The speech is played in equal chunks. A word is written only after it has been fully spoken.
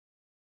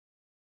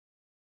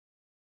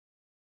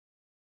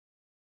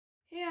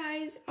Hey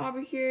guys,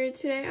 Aubrey here.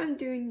 Today I'm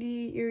doing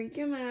the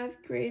Eureka Math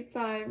Grade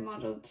 5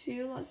 Module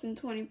 2 Lesson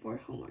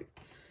 24 homework.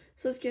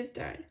 So let's get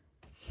started.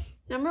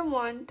 Number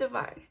 1,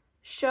 divide.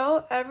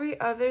 Show every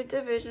other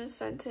division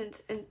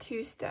sentence in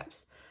 2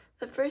 steps.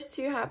 The first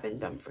 2 have been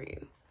done for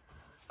you.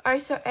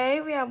 Alright, so A,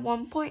 we have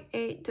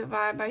 1.8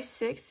 divided by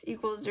 6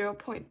 equals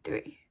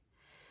 0.3.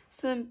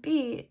 So then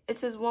B, it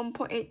says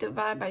 1.8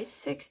 divided by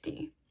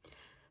 60.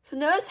 So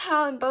notice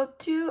how in both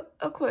 2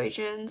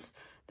 equations,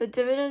 the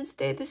dividend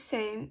stayed the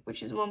same,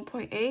 which is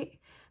 1.8,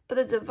 but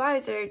the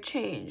divisor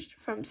changed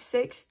from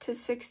 6 to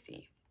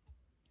 60.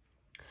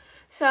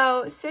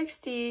 So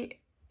 60,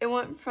 it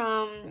went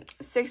from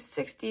 6 to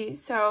 60,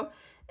 so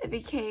it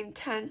became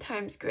 10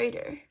 times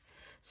greater.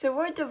 So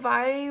we're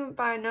dividing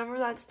by a number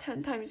that's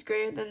 10 times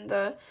greater than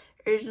the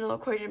original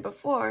equation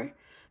before.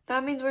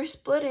 That means we're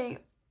splitting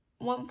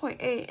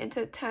 1.8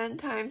 into 10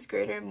 times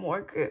greater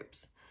more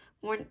groups.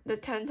 The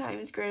 10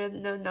 times greater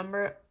than the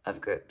number of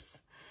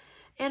groups.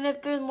 And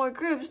if there's more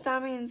groups,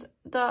 that means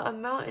the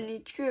amount in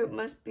each group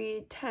must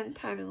be 10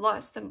 times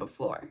less than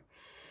before.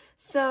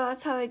 So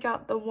that's how they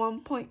got the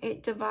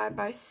 1.8 divided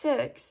by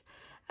 6,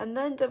 and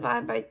then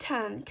divide by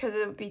 10, because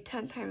it would be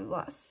 10 times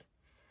less.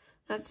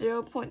 That's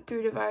 0.3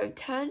 divided by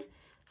 10,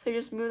 so you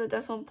just move the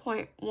decimal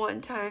point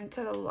 1 time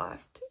to the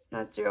left.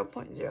 That's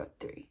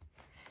 0.03.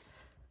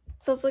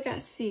 So let's look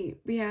at C.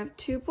 We have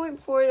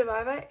 2.4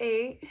 divided by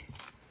 8,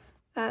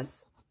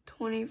 that's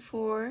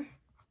 24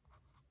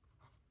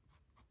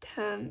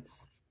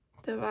 tenths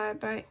divided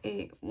by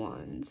 8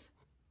 ones.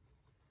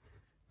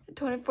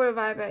 24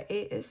 divided by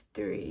 8 is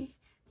 3,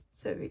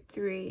 so it'd be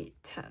 3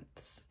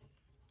 tenths,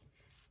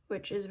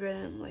 which is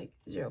written like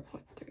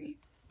 0.3.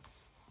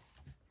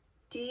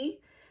 D,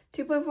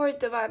 2.4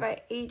 divided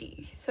by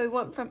 80. So we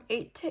went from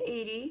 8 to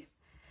 80,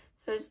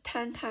 so it's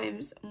 10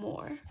 times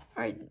more.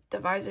 Our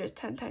divisor is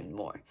 10 times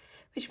more,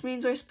 which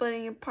means we're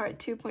splitting apart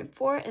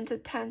 2.4 into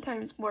 10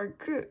 times more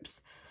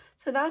groups.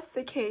 So that's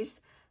the case.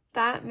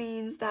 That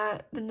means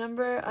that the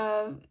number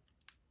of,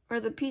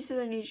 or the pieces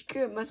in each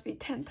group must be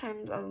 10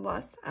 times as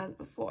less as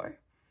before.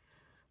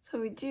 So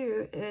what we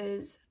do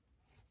is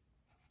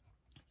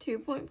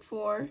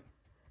 2.4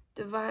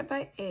 divided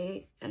by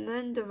 8 and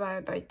then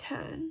divide by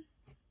 10,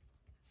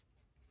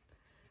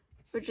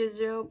 which is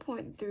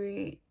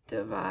 0.3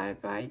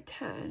 divided by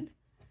 10.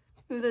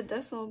 Move the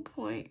decimal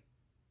point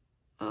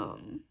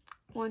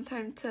 1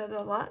 time to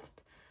the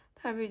left,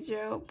 that would be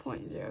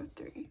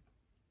 0.03.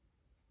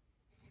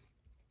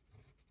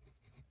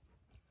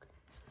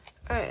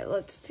 Alright,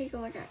 let's take a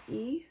look at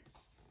E.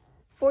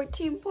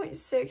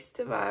 14.6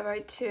 divided by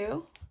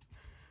 2,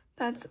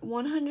 that's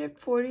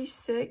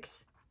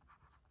 146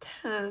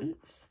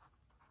 tenths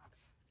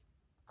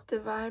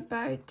divided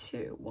by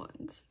 2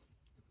 ones.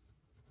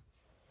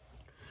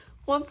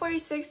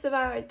 146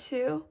 divided by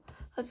 2,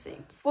 let's see,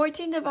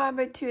 14 divided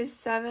by 2 is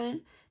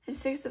 7, and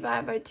 6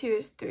 divided by 2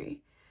 is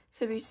 3.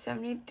 So it'd be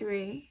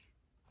 73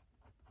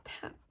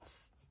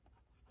 tenths,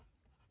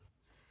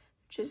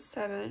 which is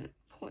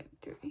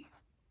 7.3.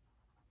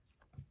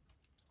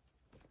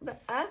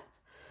 But F,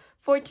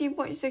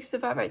 14.6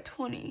 divided by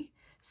 20.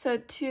 So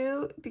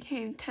 2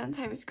 became 10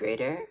 times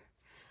greater.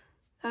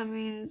 That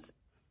means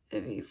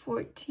it'd be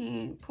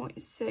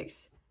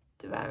 14.6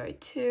 divided by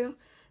 2,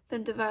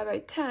 then divide by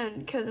 10,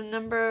 because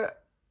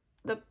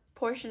the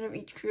portion of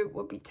each group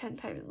would be 10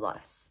 times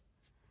less.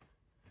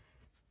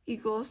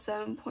 Equals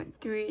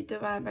 7.3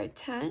 divided by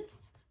 10.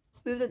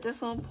 Move the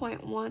decimal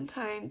point 1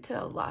 time to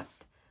the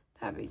left.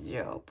 That'd be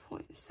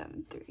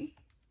 0.73.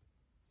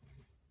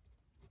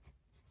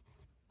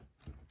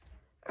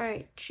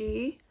 Alright,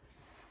 G,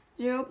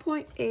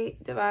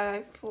 0.8 divided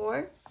by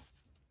 4,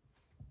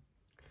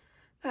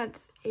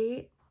 that's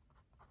 8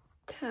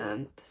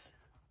 tenths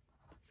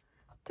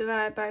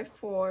divided by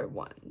 4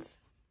 ones.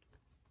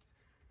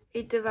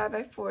 8 divided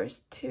by 4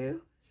 is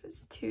 2, so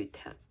it's 2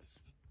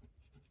 tenths,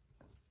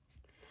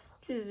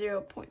 which is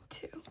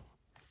 0.2.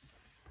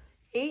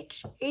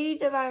 H, 80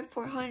 divided by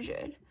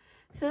 400.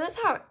 So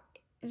that's how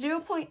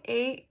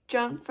 0.8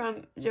 jumped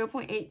from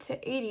 0.8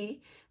 to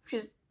 80, which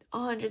is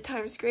 100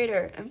 times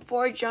greater, and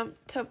 4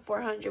 jumped to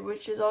 400,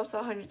 which is also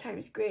 100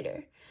 times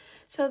greater.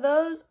 So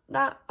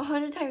that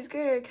 100 times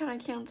greater kind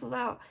of cancels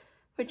out,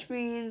 which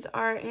means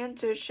our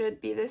answer should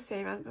be the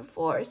same as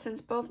before, since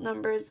both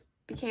numbers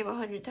became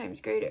 100 times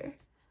greater.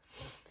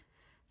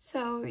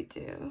 So we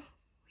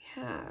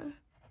have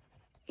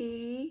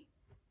 80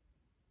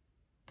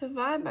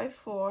 divided by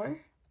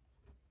 4,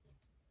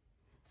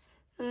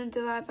 and then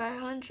divide by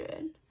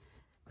 100.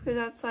 Because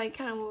that's like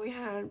kind of what we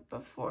had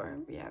before.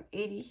 We have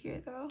 80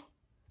 here though,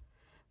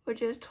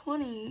 which is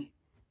 20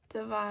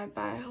 divided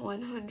by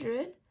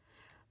 100.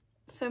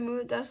 So move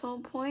the decimal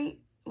point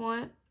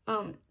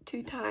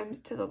 2 times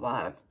to the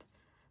left.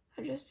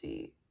 That'd just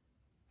be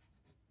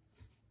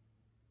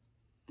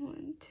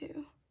 1,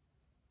 2.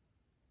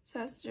 So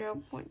that's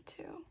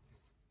 0.2.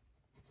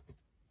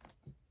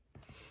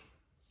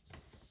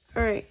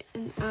 Alright,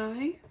 and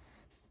I,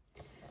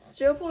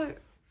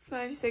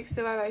 0.56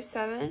 divided by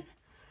 7.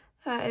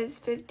 That is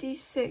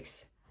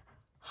 56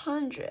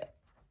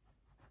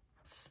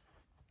 hundredths.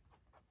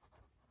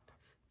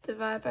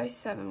 divided by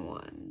 7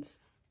 ones,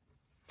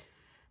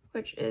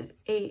 which is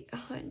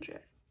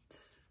 800.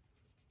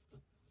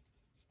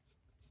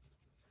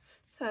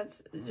 So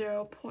that's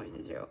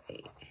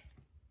 0.08.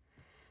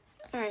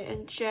 Alright,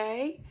 and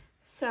J,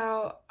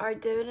 so our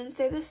dividends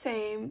stay the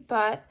same,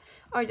 but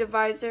our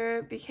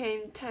divisor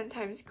became 10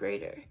 times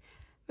greater,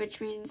 which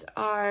means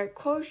our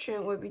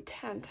quotient would be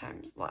 10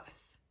 times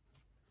less.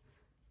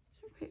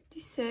 So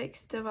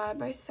 56 divided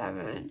by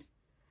 7,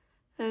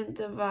 then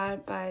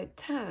divide by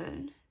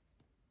 10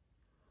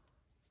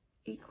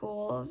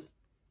 equals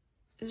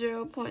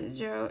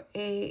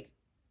 0.08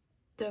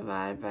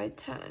 divided by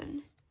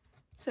 10.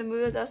 So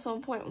move the decimal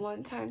point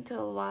 1 time to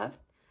the left.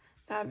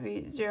 That would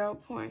be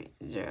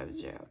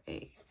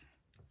 0.008.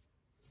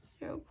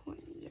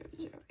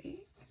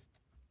 0.008.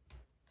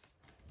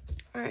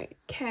 Alright,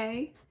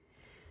 K.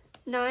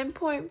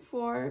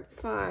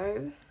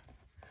 9.45.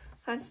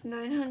 That's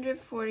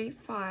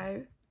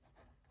 945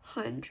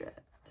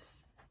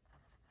 hundredths.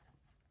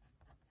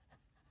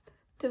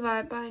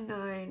 Divide by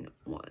 9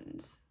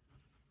 ones.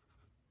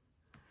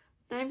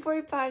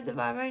 945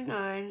 divided by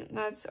 9,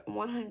 that's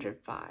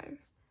 105.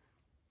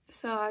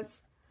 So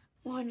that's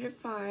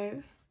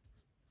 105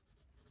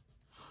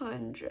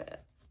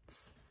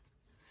 hundredths,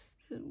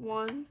 which is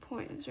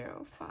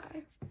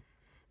 1.05.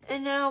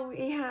 And now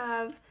we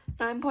have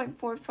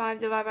 9.45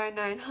 divided by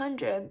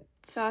 900,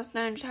 so that's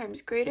 900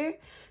 times greater,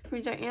 which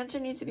means our answer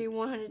needs to be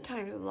 100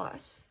 times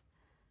less.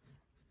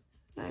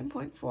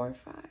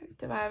 9.45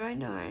 divided by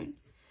 9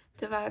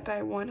 divided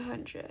by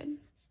 100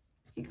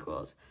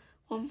 equals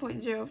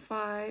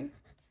 1.05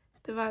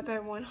 divided by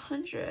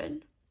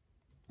 100,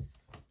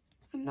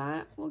 and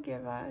that will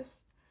give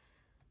us,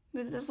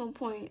 move the decimal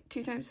point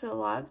 2 times to the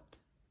left,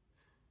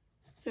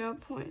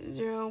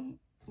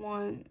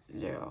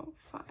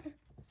 0.0105.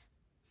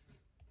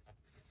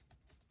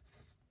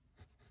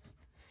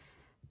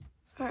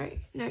 Alright,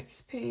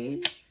 next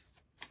page.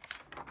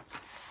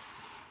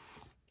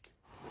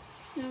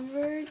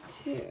 Number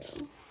 2.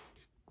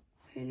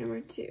 Okay,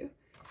 number 2.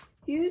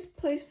 Use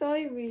place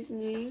value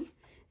reasoning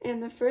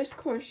and the first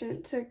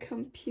quotient to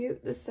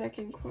compute the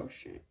second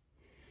quotient.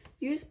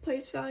 Use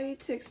place value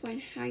to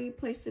explain how you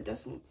place the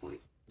decimal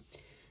point.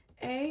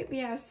 A, we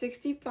have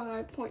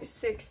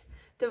 65.6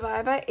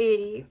 divided by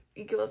 80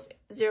 equals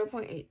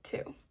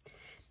 0.82.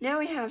 Now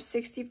we have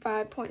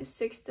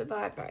 65.6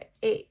 divided by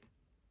 8.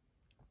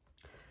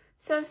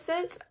 So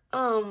since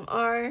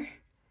our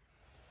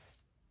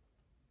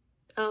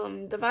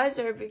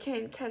divisor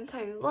became 10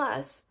 times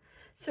less,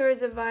 so we're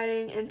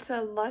dividing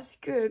into less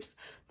groups,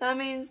 that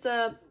means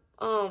the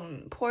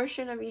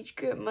portion of each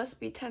group must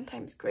be 10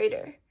 times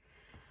greater.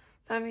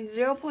 That means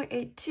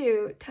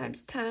 0.82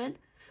 times 10,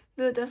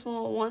 move the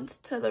decimal once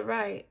to the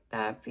right,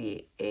 that would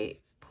be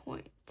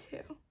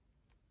 8.2.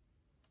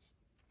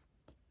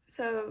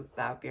 So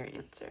that would be our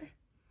answer.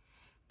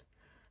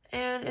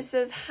 And it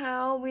says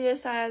how we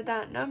decided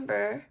that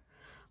number.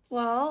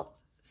 Well,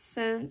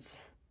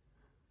 since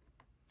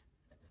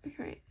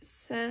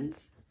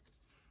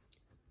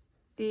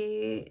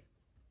the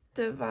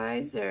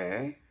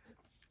divisor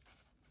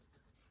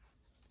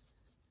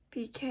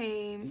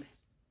became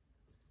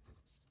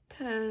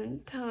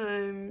 10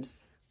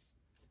 times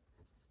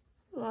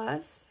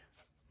less,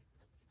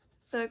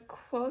 the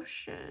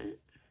quotient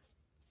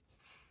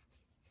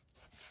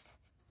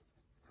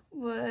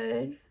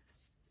would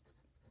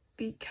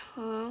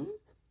become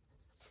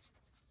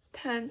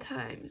 10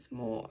 times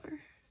more.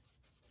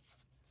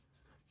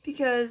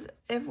 Because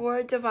if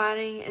we're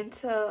dividing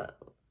into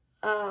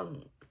a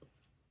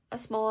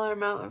smaller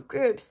amount of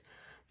groups,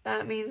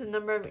 that means the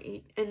number of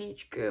in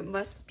each group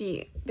must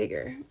be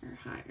bigger or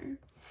higher.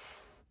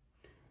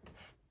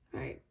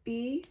 Alright,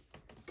 B,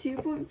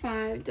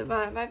 2.5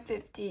 divided by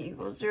 50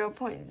 equals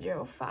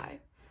 0.05.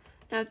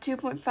 Now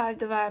 2.5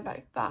 divided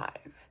by 5.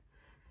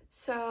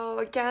 So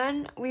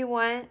again, we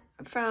went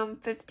from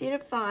 50 to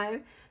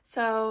 5,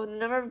 so the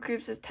number of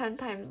groups is 10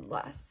 times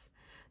less,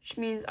 which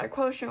means our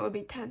quotient would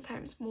be 10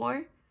 times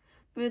more.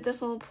 Move the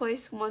decimal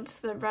place once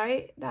to the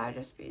right, that would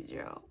just be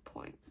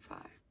 0.5.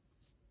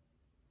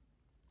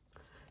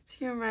 So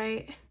you can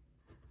write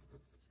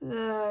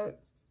the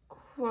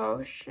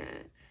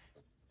quotient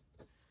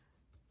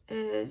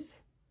is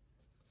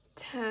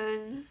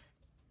 10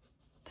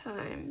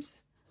 times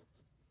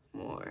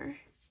more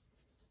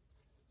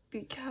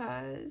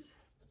because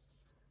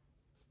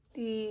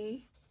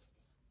the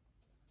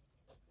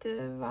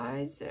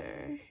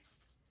divisor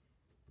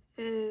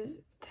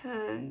is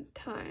 10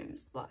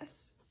 times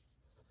less.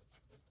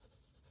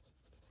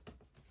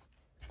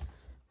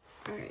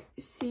 Alright,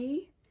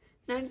 C,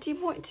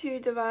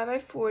 19.2 divided by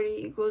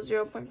 40 equals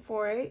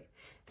 0.48.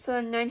 So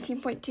then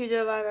 19.2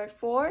 divided by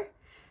 4.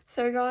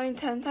 So we're going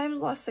 10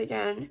 times less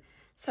again.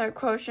 So our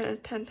quotient is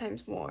 10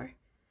 times more.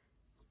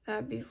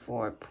 That would be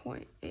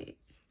 4.8.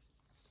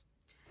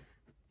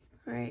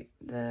 Right,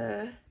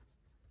 the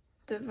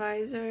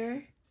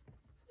divisor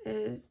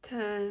is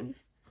 10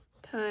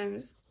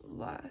 times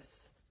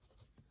less.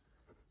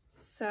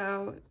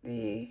 So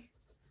the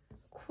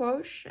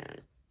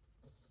quotient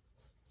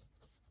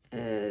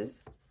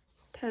is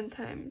 10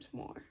 times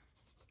more.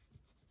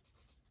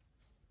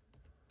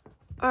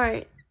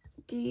 Alright,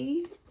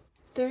 D,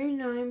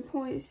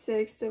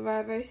 39.6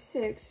 divided by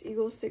 6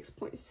 equals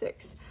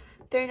 6.6.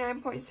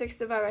 39.6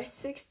 divided by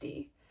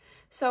 60.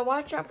 So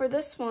watch out for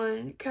this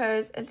one,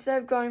 because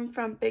instead of going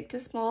from big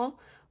to small,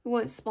 we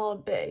went small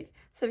to big.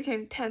 So it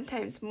became 10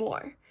 times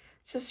more.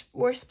 So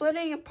we're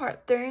splitting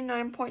apart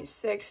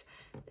 39.6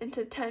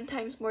 into 10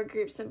 times more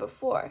groups than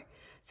before.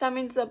 So that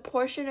means the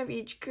portion of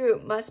each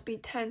group must be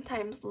 10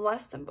 times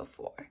less than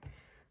before.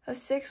 So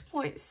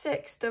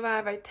 6.6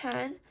 divided by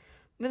 10,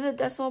 move the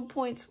decimal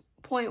point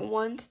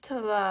 1 to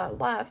the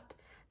left,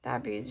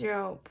 that'd be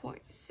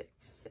 0.66.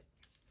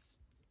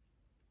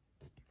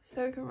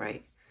 So we can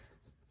write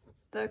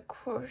the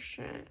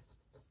quotient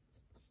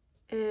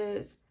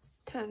is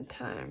 10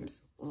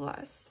 times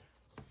less,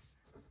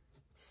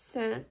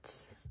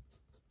 since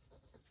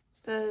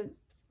the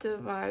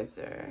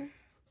divisor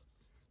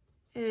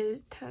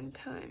is 10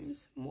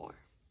 times more.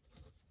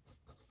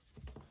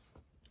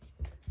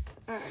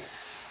 Alright,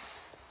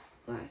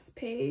 last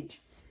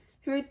page.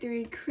 Number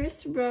 3,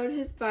 Chris rode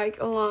his bike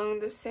along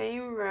the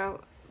same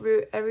route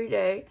every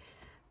day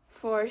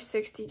for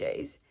 60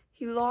 days.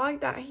 He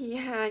logged that he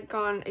had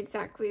gone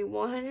exactly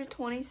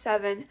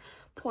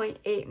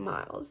 127.8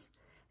 miles.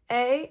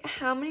 A,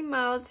 how many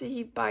miles did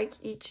he bike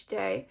each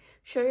day?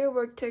 Show your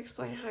work to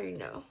explain how you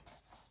know.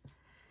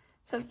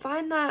 So to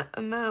find that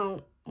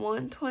amount,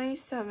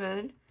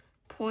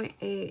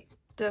 127.8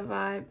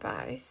 divided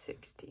by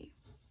 60.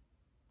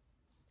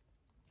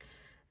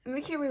 And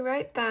we can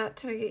rewrite that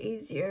to make it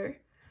easier.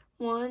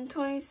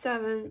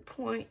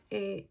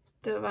 127.8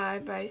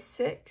 divided by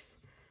 6,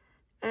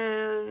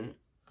 and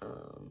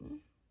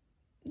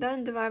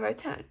then divide by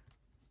 10.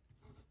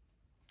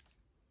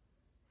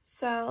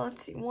 So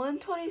let's see,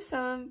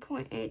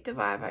 127.8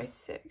 divided by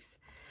 6.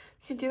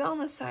 We can do that on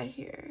the side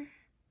here.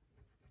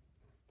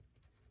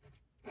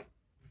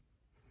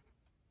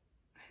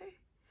 Okay.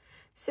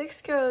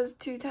 6 goes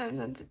 2 times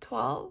into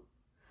 12.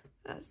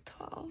 That's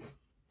 12.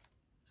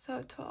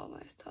 So 12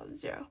 minus 12 is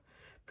 0.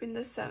 Bring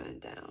the 7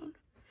 down.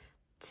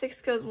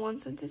 6 goes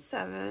once into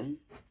 7.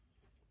 Let's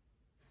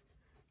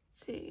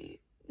see.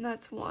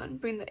 That's 1.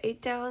 Bring the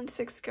 8 down.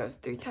 6 goes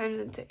 3 times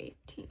into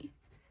 18.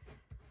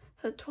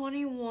 So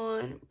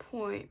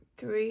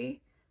 21.3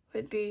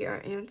 would be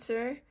our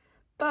answer.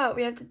 But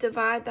we have to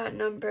divide that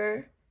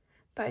number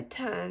by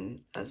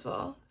 10 as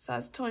well. So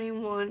that's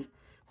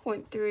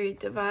 21.3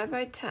 divided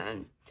by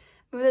 10.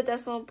 Move the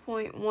decimal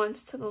point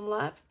once to the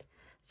left.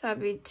 So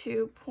that'd be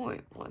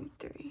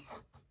 2.13.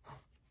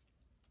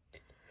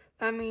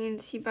 That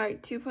means he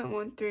biked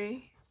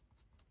 2.13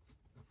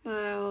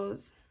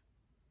 miles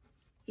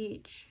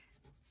each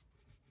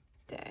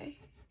day.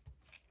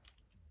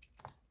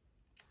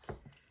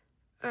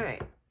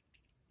 Alright.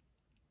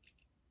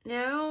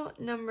 Now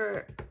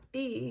number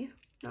B,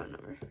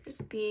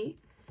 just B,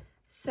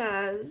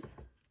 says,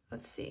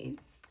 let's see,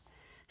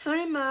 how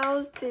many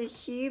miles did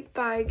he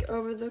bike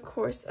over the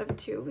course of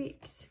 2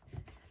 weeks?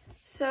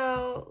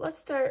 So let's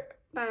start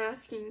by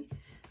asking,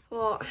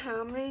 well,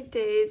 how many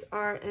days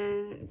are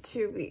in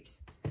 2 weeks?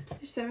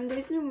 There's 7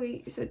 days in a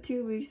week, so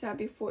 2 weeks, that'd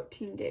be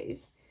 14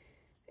 days.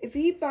 If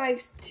he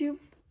bikes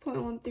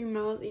 2.13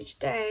 miles each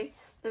day,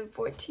 then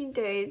 14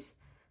 days,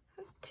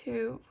 that's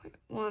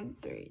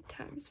 2.13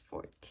 times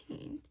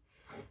 14.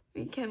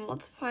 We can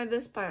multiply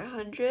this by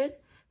 100,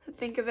 so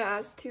think of it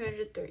as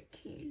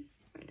 213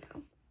 right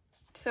now.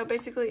 So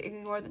basically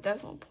ignore the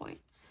decimal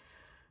point.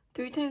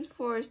 3 times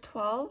 4 is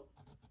 12.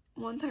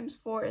 1 times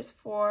 4 is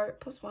 4,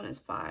 plus 1 is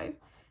 5,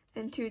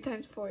 and 2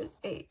 times 4 is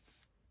 8.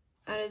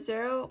 Add a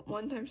 0,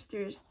 1 times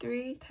 3 is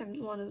 3,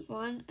 times 1 is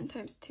 1, and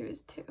times 2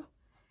 is 2.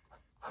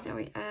 Now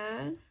we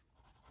add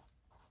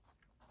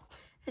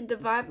and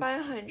divide by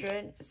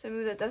 100, so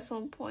move the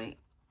decimal point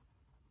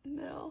in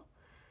the middle.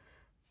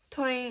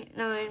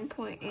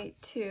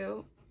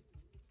 29.82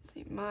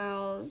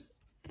 miles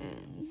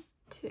in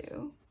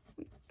 2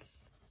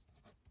 weeks.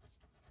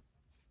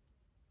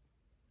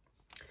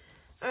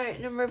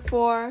 Alright, number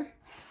 4.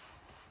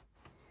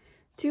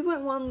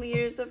 2.1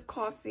 liters of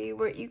coffee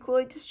were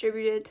equally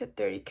distributed to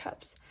 30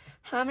 cups.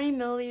 How many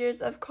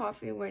milliliters of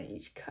coffee were in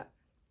each cup?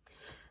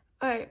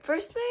 Alright,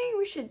 first thing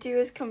we should do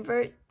is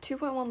convert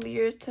 2.1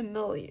 liters to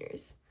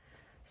milliliters.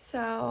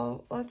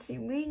 So, let's see,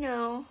 we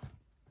know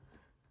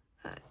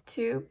that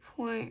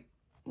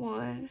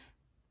 2.1,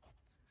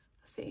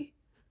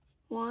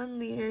 1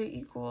 liter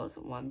equals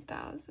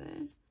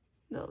 1,000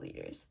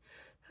 milliliters.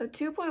 So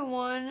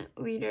 2.1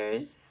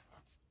 liters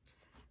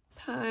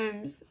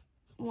times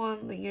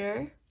 1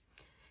 liter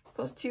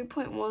equals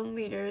 2.1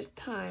 liters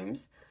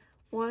times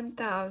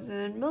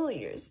 1,000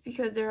 milliliters,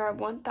 because there are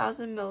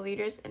 1,000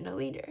 milliliters in a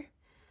liter.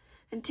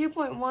 And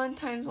 2.1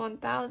 times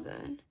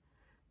 1,000,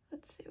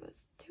 let's see,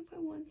 what's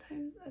 2.1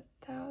 times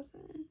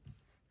 1,000?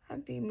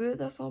 That'd be, move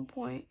the decimal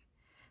point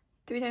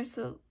 3 times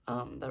to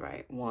the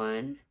right,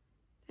 1,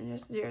 and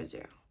just 0,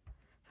 0.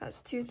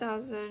 That's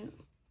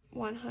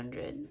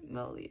 2,100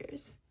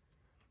 milliliters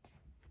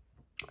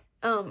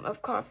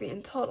of coffee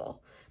in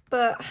total.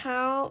 But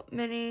how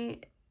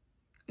many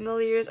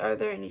milliliters are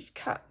there in each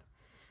cup?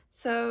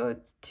 So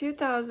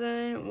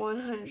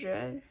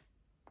 2,100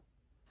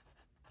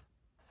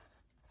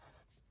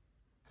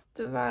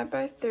 divided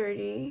by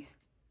 30,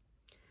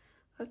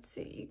 let's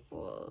see,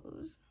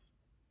 equals,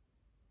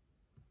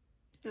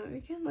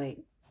 we can like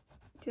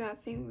do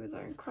that thing we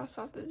learned, cross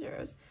off the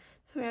zeros.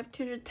 So we have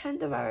 210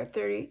 divided by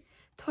 30,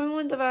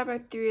 21 divided by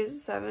 3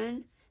 is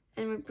 7,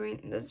 and we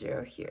bring the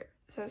 0 here,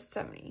 so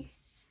 70.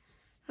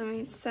 That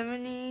means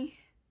 70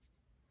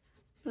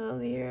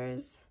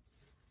 milliliters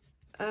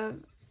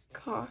of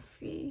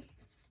coffee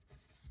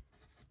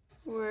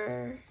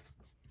were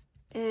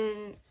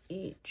in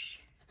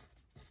each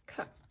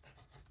cup.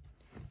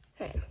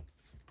 Okay.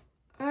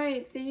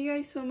 Alright, thank you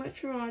guys so much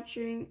for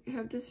watching. I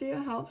hope this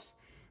video helps.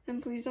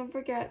 And please don't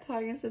forget to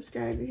like and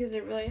subscribe because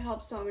it really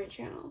helps on my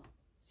channel.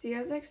 See you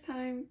guys next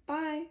time.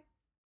 Bye!